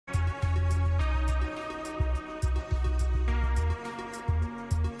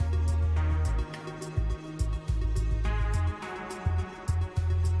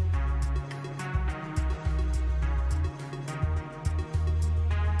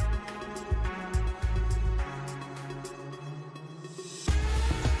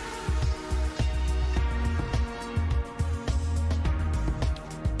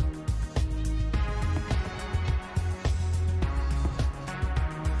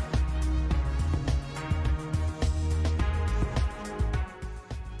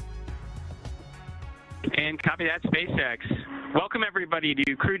And copy that, SpaceX. Welcome everybody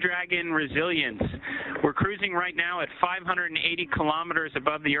to Crew Dragon Resilience. We're cruising right now at 580 kilometers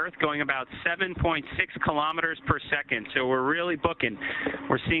above the Earth, going about 7.6 kilometers per second. So we're really booking.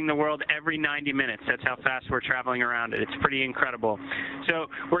 We're seeing the world every 90 minutes. That's how fast we're traveling around it. It's pretty incredible. So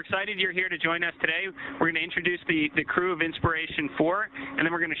we're excited you're here to join us today. We're going to introduce the crew of Inspiration4, and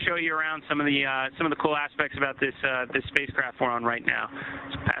then we're going to show you around some of the cool aspects about this spacecraft we're on right now.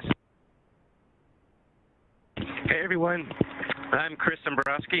 So pass. Hey everyone, I'm Chris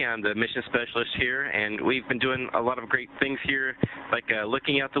Dombrowski. I'm the mission specialist here, and we've been doing a lot of great things here, like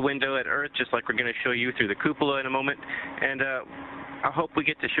looking out the window at Earth, just like we're going to show you through the cupola in a moment. And I hope we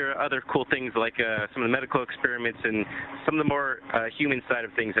get to share other cool things like some of the medical experiments and some of the more human side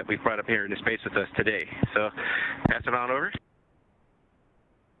of things that we've brought up here into space with us today. So pass it on over.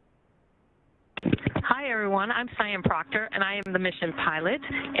 Hi everyone, I'm Cyan Proctor and I am the mission pilot,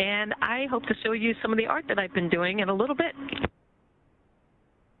 and I hope to show you some of the art that I've been doing in a little bit.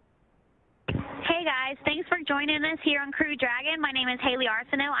 Hey guys, thanks for joining us here on Crew Dragon. My name is Haley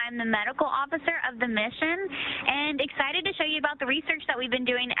Arsenault. I'm the medical officer of the mission, and excited to show you about the research that we've been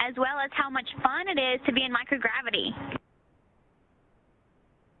doing, as well as how much fun it is to be in microgravity.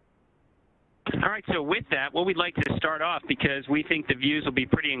 All right, so with that, what we'd like to start off, because we think the views will be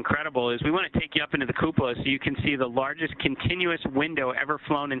pretty incredible, is we want to take you up into the cupola so you can see the largest continuous window ever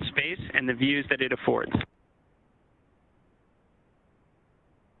flown in space and the views that it affords.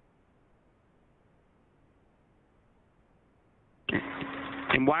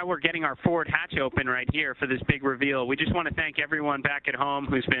 And while we're getting our forward hatch open right here for this big reveal, we just want to thank everyone back at home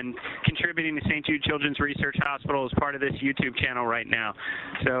who's been contributing to St. Jude Children's Research Hospital as part of this YouTube channel right now.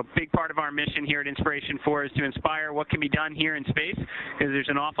 So a big part of our mission here at Inspiration4 is to inspire what can be done here in space, because there's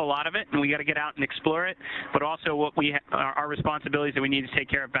an awful lot of it, and we got to get out and explore it, but also what our responsibilities that we need to take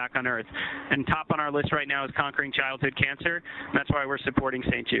care of back on Earth. And top on our list right now is conquering childhood cancer, and that's why we're supporting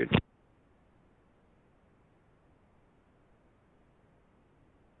St. Jude.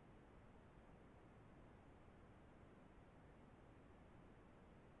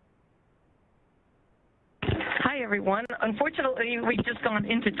 Hi everyone. Unfortunately, we've just gone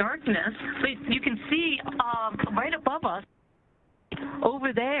into darkness, but you can see right above us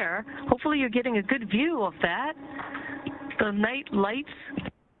over there. Hopefully you're getting a good view of that. The night lights.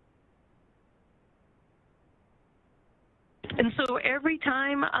 And so every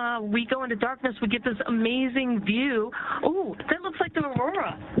time we go into darkness, we get this amazing view. Oh, that looks like the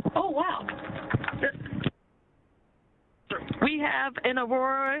aurora. Oh, wow. We have an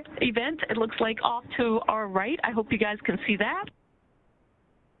aurora event, it looks like off to our right. I hope you guys can see that.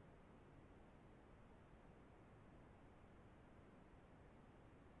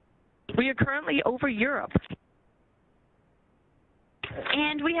 We are currently over Europe.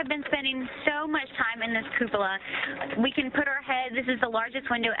 And we have been spending so much time in this cupola. We can put our head, this is the largest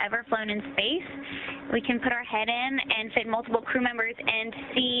window ever flown in space. We can put our head in and fit multiple crew members and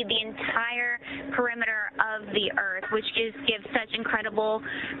see the entire perimeter of the Earth, which just gives such incredible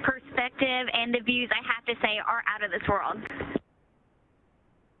perspective, and the views, I have to say, are out of this world.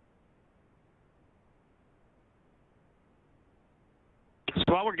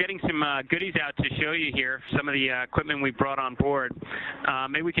 So while we're getting some goodies out to show you here, some of the equipment we brought on board,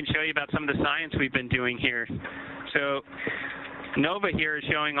 maybe we can show you about some of the science we've been doing here. So Nova here is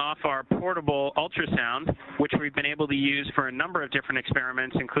showing off our portable ultrasound, which we've been able to use for a number of different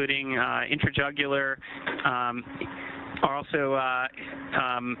experiments, including intrajugular, also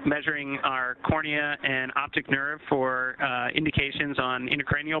measuring our cornea and optic nerve for indications on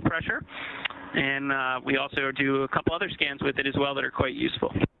intracranial pressure. And we also do a couple other scans with it as well that are quite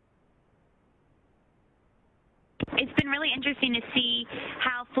useful. It's been really interesting to see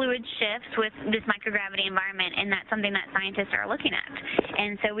how fluid shifts with this microgravity environment, and that's something that scientists are looking at.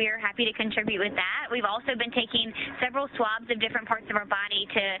 And so we are happy to contribute with that. We've also been taking several swabs of different parts of our body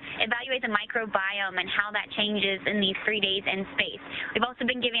to evaluate the microbiome and how that changes in these 3 days in space. We've also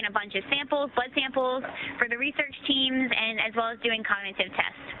been giving a bunch of samples, blood samples, for the research teams, and as well as doing cognitive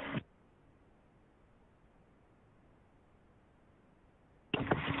tests.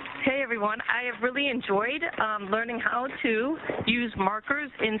 Hey everyone, I have really enjoyed learning how to use markers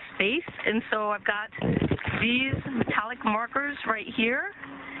in space, and so I've got these metallic markers right here,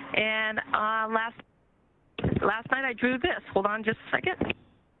 and last night I drew this. Hold on just a second.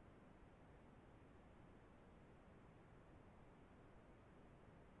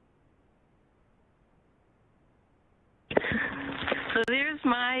 So there's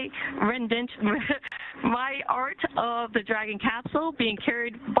my rendition, my art of the Dragon capsule being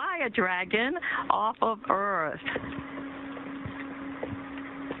carried by a dragon off of Earth.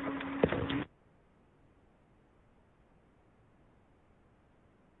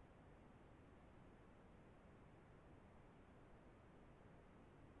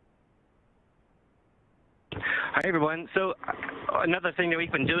 Hi, everyone. So another thing that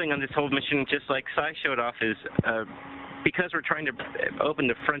we've been doing on this whole mission, just like Sai showed off, is because we're trying to open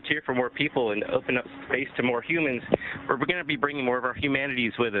the frontier for more people and open up space to more humans, we're going to be bringing more of our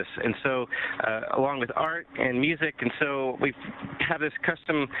humanities with us. And so, along with art and music, and so we have this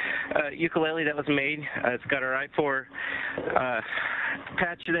custom ukulele that was made. It's got our I-4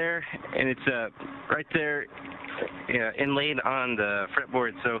 patch there, and it's right there inlaid on the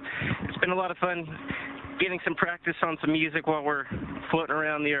fretboard. So it's been a lot of fun getting some practice on some music while we're floating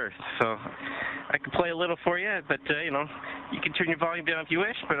around the Earth. So I can play a little for you, but you know, you can turn your volume down if you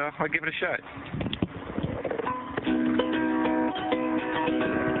wish, but I'll give it a shot.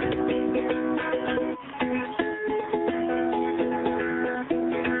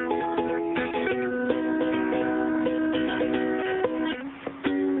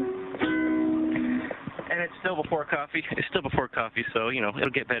 And it's still before coffee. It's still before coffee, so you know, it'll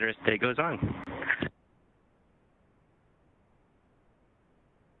get better as the day goes on.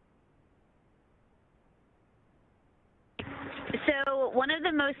 So one of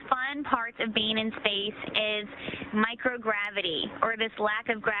the most fun parts of being in space is microgravity, or this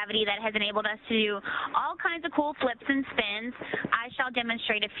lack of gravity that has enabled us to do all kinds of cool flips and spins. I shall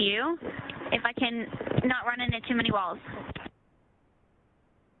demonstrate a few, if I can not run into too many walls.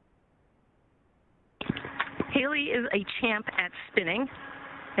 Haley is a champ at spinning.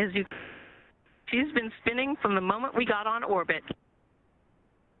 She's been spinning from the moment we got on orbit.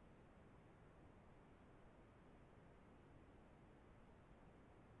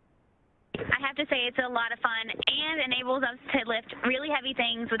 I have to say it's a lot of fun and enables us to lift really heavy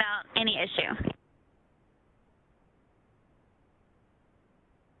things without any issue.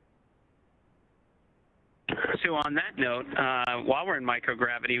 So on that note, while we're in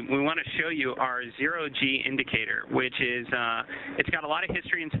microgravity, we want to show you our zero-G indicator, which is, it's got a lot of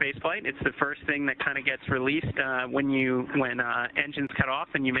history in spaceflight. It's the first thing that kind of gets released when engines cut off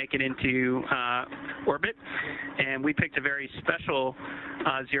and you make it into orbit. And we picked a very special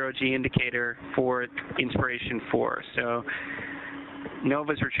zero-G indicator for Inspiration4. So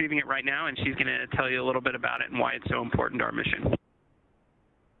Nova's retrieving it right now, and she's going to tell you a little bit about it and why it's so important to our mission.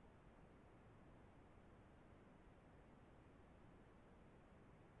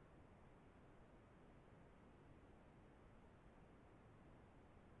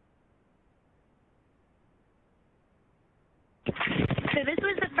 So this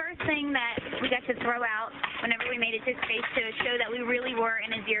was the first thing that we got to throw out whenever we made it to space to show that we really were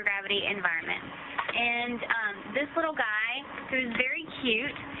in a zero-gravity environment. And this little guy, who's very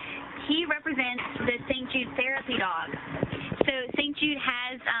cute, he represents the St. Jude therapy dog. So St. Jude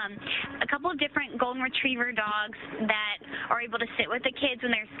has a couple of different golden retriever dogs that are able to sit with the kids when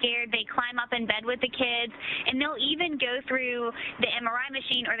they're scared. They climb up in bed with the kids, and they'll even go through the MRI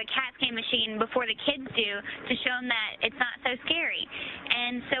machine or the CAT scan machine before the kids do to show them that it's not so scary.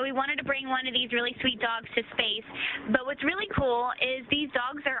 And so we wanted to bring one of these really sweet dogs to space. But what's really cool is these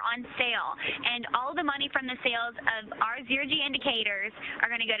dogs are on sale, and all the money from the sales of our zero-G indicators are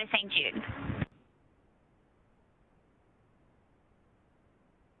going to go to St. Jude.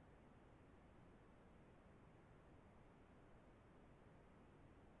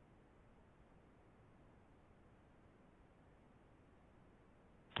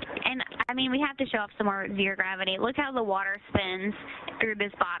 And, I mean, we have to show off some more zero gravity. Look how the water spins through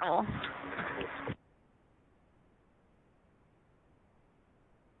this bottle.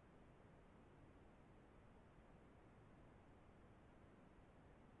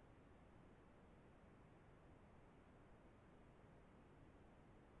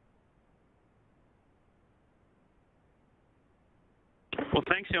 Well,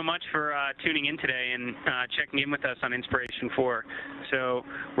 thanks so much for tuning in today and checking in with us on Inspiration4. So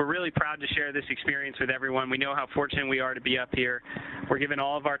we're really proud to share this experience with everyone. We know how fortunate we are to be up here. We're giving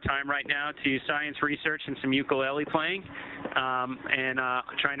all of our time right now to science research and some ukulele playing, and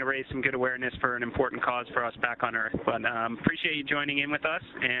trying to raise some good awareness for an important cause for us back on Earth. But appreciate you joining in with us,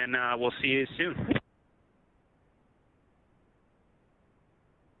 and we'll see you soon.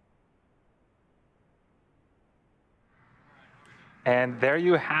 And there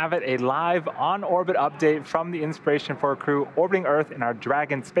you have it, a live on-orbit update from the Inspiration4 crew orbiting Earth in our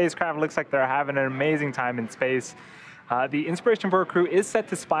Dragon spacecraft. Looks like they're having an amazing time in space. The Inspiration4 crew is set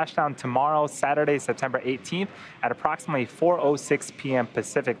to splash down tomorrow, Saturday, September 18th at approximately 4:06 p.m.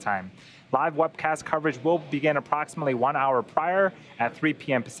 Pacific time. Live webcast coverage will begin approximately 1 hour prior at 3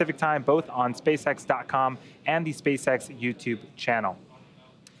 p.m. Pacific time, both on SpaceX.com and the SpaceX YouTube channel.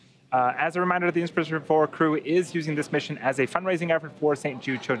 As a reminder, the Inspiration4 crew is using this mission as a fundraising effort for St.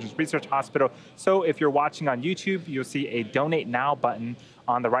 Jude Children's Research Hospital. So if you're watching on YouTube, you'll see a Donate Now button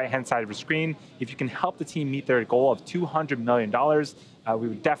on the right-hand side of your screen. If you can help the team meet their goal of $200 million, we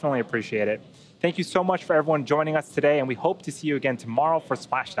would definitely appreciate it. Thank you so much for everyone joining us today, and we hope to see you again tomorrow for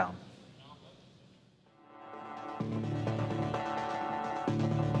Splashdown.